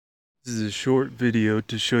This is a short video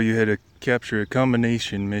to show you how to capture a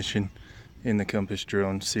combination mission in the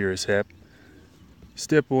CompassDrone CIRRUAS app.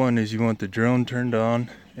 Step 1 is you want the drone turned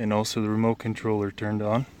on and also the remote controller turned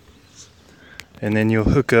on. And then you'll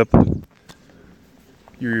hook up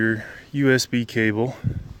your USB cable,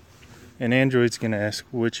 and Android's going to ask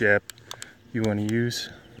which app you want to use.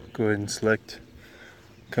 Go ahead and select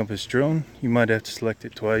CompassDrone. You might have to select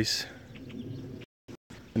it twice.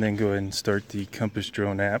 And then go ahead and start the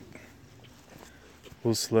CompassDrone app.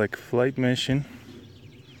 We'll select Flight Mission.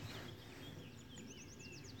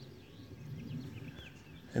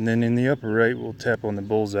 And then in the upper right, we'll tap on the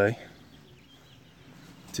bullseye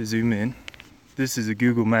to zoom in. This is a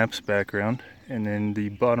Google Maps background. And then the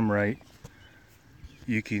bottom right,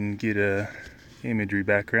 you can get a imagery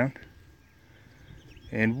background.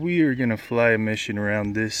 And we are going to fly a mission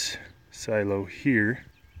around this silo here.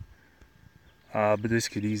 But this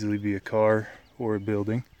could easily be a car or a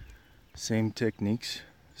building. Same techniques.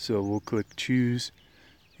 So we'll click choose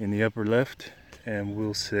in the upper left and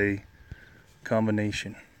we'll say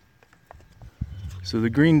combination. So the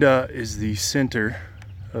green dot is the center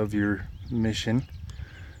of your mission,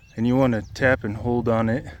 and you want to tap and hold on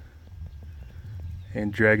it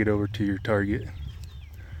and drag it over to your target.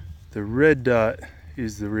 The red dot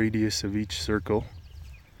is the radius of each circle,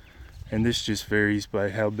 and this just varies by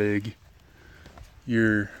how big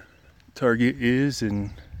your target is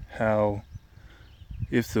and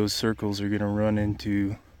if those circles are going to run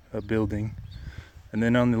into a building. And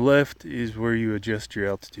then on the left is where you adjust your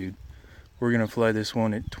altitude. We're going to fly this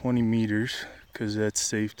one at 20 meters because that's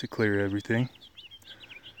safe to clear everything.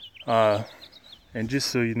 And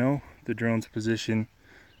just so you know, the drone's position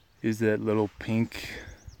is that little pink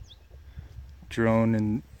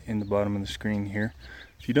drone in the bottom of the screen here.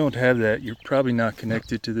 If you don't have that, you're probably not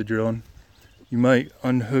connected to the drone. You might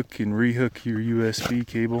unhook and rehook your USB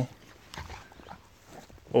cable,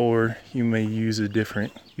 or you may use a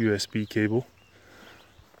different USB cable.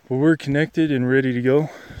 But we're connected and ready to go.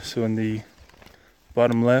 So in the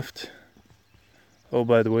bottom left, oh,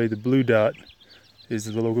 by the way, the blue dot is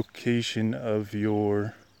the location of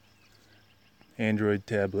your Android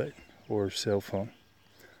tablet or cell phone.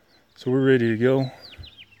 So we're ready to go.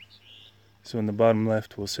 So in the bottom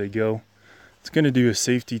left, we'll say go. It's going to do a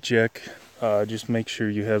safety check. Just make sure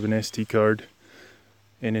you have an SD card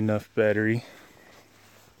and enough battery,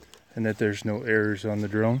 and that there's no errors on the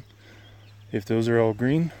drone. If those are all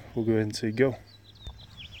green, we'll go ahead and say go.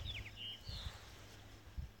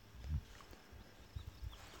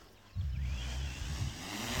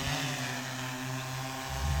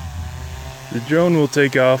 The drone will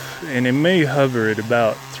take off, and it may hover at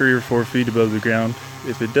about 3 or 4 feet above the ground.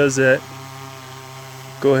 If it does that,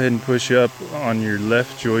 go ahead and push up on your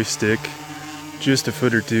left joystick just a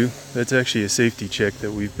foot or two. That's actually a safety check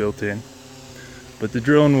that we've built in. But the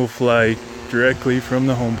drone will fly directly from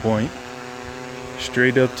the home point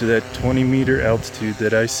straight up to that 20-meter altitude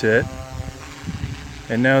that I set.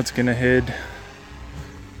 And now it's going to head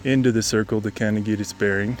into the circle to kind of get its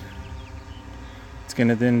bearing. It's going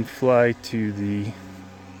to then fly to the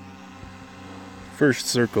first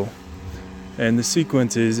circle. And the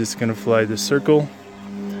sequence is it's going to fly the circle,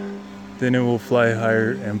 then it will fly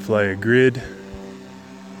higher and fly a grid,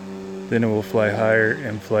 then it will fly higher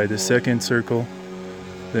and fly the second circle,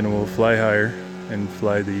 then it will fly higher and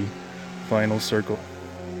fly the final circle.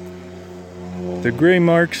 The gray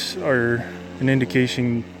marks are an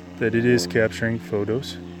indication that it is capturing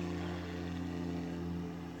photos.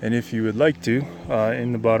 And if you would like to,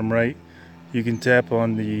 in the bottom right, you can tap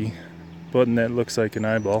on the button that looks like an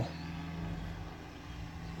eyeball,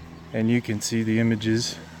 and you can see the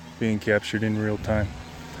images being captured in real time.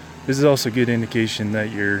 This is also a good indication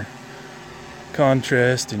that your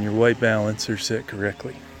contrast and your white balance are set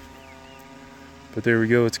correctly. But there we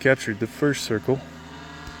go, it's captured the first circle.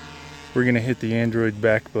 We're going to hit the Android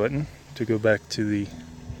back button to go back to the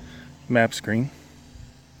map screen.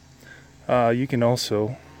 You can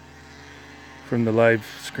also, from the live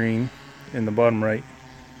screen in the bottom right,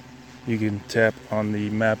 you can tap on the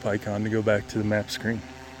map icon to go back to the map screen.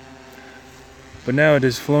 But now it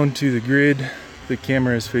has flown to the grid. The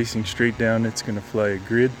camera is facing straight down. It's going to fly a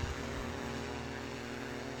grid.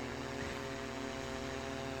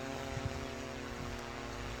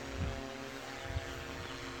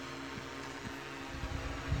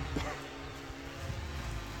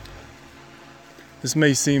 This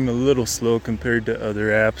may seem a little slow compared to other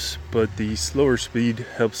apps, but the slower speed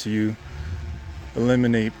helps you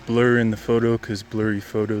eliminate blur in the photo, because blurry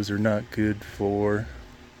photos are not good for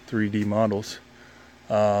 3D models.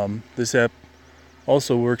 This app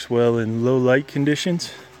also works well in low light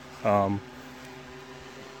conditions.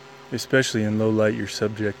 especially in low light, you're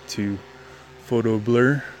subject to photo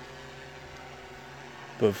blur,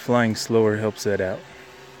 but flying slower helps that out.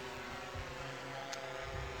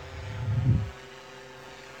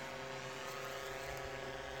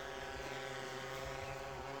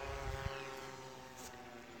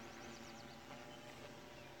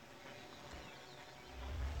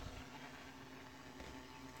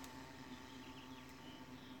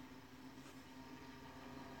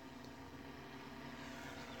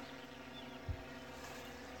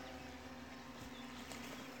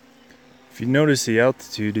 If you notice the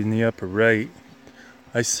altitude in the upper right,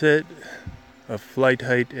 I set a flight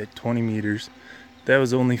height at 20 meters. That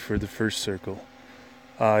was only for the first circle.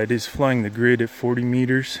 It is flying the grid at 40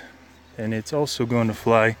 meters, and it's also going to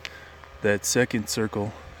fly that second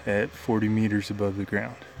circle at 40 meters above the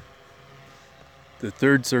ground. The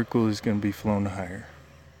third circle is going to be flown higher.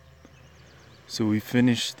 So we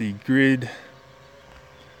finished the grid.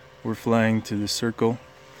 We're flying to the circle.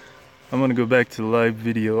 I'm going to go back to the live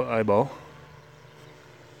video eyeball,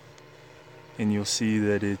 and you'll see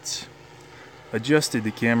that it's adjusted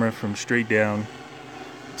the camera from straight down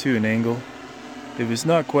to an angle. If it's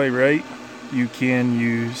not quite right, you can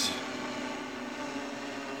use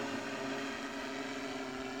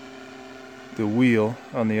the wheel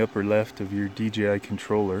on the upper left of your DJI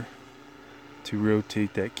controller to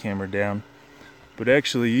rotate that camera down. But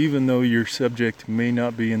actually, even though your subject may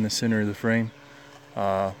not be in the center of the frame,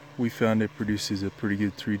 we found it produces a pretty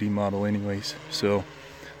good 3D model anyways. So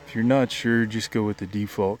if you're not sure, just go with the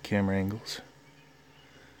default camera angles.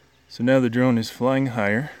 So now the drone is flying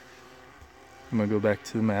higher. I'm going to go back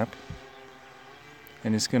to the map,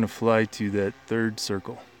 and it's going to fly to that third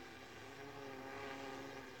circle.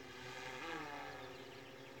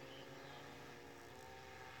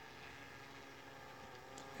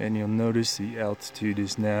 And you'll notice the altitude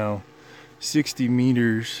is now 60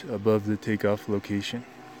 meters above the takeoff location.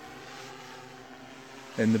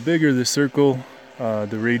 And the bigger the circle,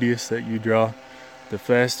 the radius that you draw, the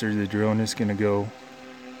faster the drone is going to go.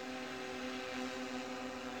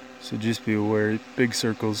 So just be aware, big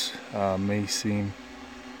circles may seem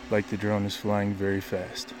like the drone is flying very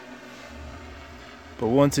fast. But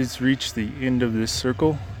once it's reached the end of this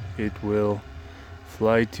circle, it will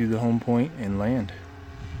fly to the home point and land.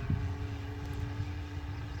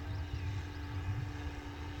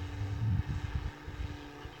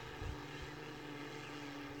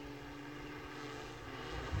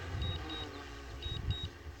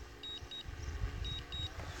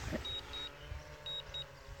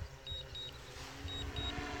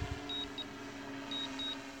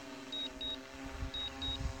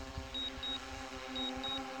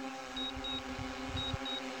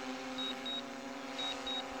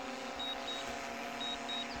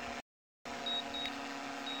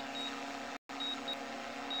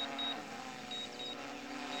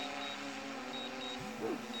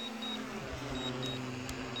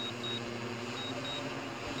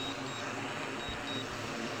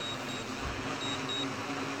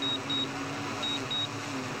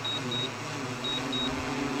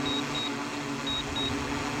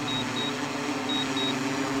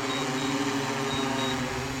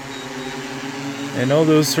 And all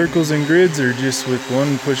those circles and grids are just with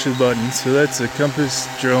one push of the button. So that's a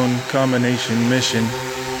CompassDrone Combination Mission.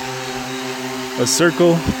 A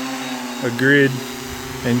circle, a grid,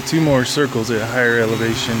 and 2 more circles at higher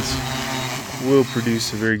elevations will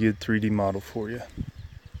produce a very good 3D model for you.